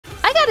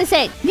gotta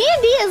say,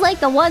 D&D is like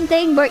the one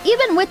thing where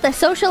even with the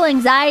social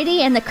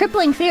anxiety and the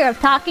crippling fear of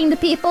talking to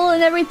people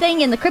and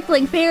everything, and the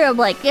crippling fear of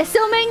like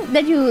assuming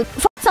that you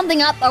fuck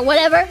something up or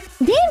whatever,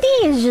 D&D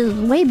is just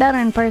way better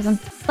in person.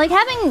 Like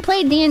having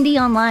played D&D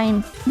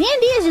online,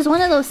 D&D is just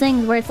one of those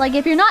things where it's like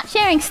if you're not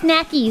sharing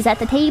snackies at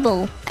the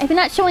table, if you're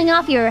not showing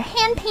off your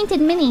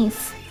hand-painted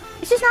minis,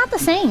 it's just not the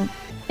same.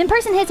 In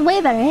person hits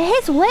way better. It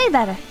hits way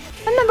better.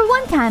 I remember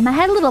one time I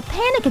had a little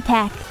panic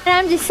attack and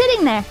I'm just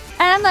sitting there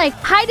and I'm like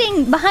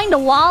hiding behind a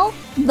wall,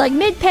 like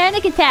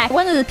mid-panic attack.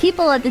 One of the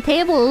people at the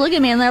table will look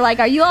at me and they're like,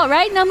 "Are you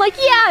alright?" And I'm like,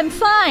 "Yeah, I'm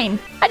fine.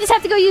 I just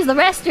have to go use the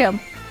restroom."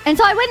 And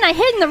so I went and I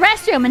hid in the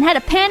restroom and had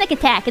a panic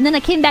attack, and then I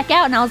came back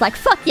out and I was like,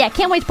 "Fuck yeah,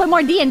 can't wait to play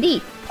more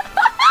D&D."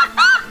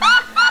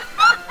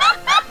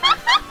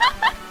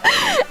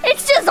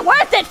 It's just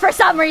worth it for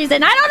some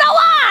reason. I don't know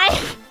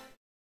why.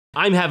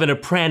 I'm having a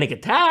panic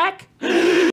attack.